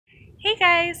Hey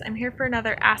guys, I'm here for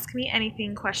another Ask Me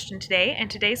Anything question today, and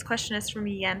today's question is from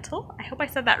Yentle. I hope I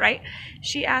said that right.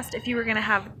 She asked if you were going to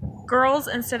have girls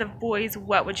instead of boys,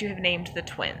 what would you have named the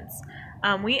twins?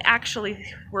 We actually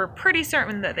were pretty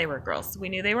certain that they were girls. We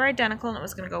knew they were identical and it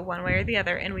was going to go one way or the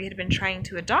other, and we had been trying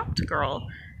to adopt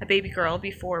a baby girl,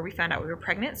 before we found out we were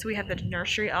pregnant, so we had the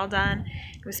nursery all done.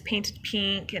 It was painted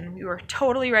pink, and we were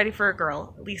totally ready for a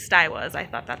girl. At least I was. I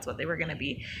thought that's what they were going to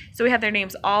be. So we had their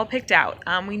names all picked out.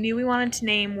 We knew we wanted to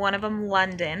name one of them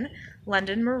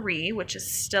London Marie, which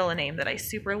is still a name that I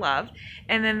super love.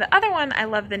 And then the other one, I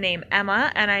love the name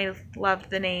Emma, and I love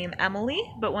the name Emily,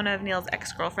 but one of Neil's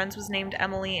ex-girlfriends was named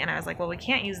Emily, and I was like, well, we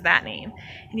can't use that name.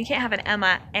 And you can't have an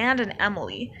Emma and an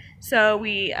Emily. So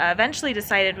we eventually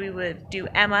decided we would do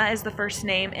Emma as the first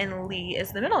name and Lee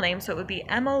as the middle name, so it would be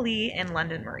Emma Lee and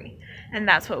London Marie. And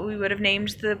that's what we would have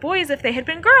named the boys if they had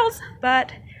been girls,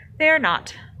 but they're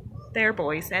not. They're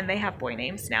boys, and they have boy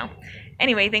names now.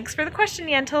 Anyway, thanks for the question,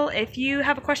 Yentle. If you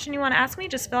have a question you want to ask me,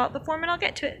 just fill out the form and I'll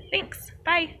get to it. Thanks.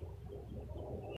 Bye.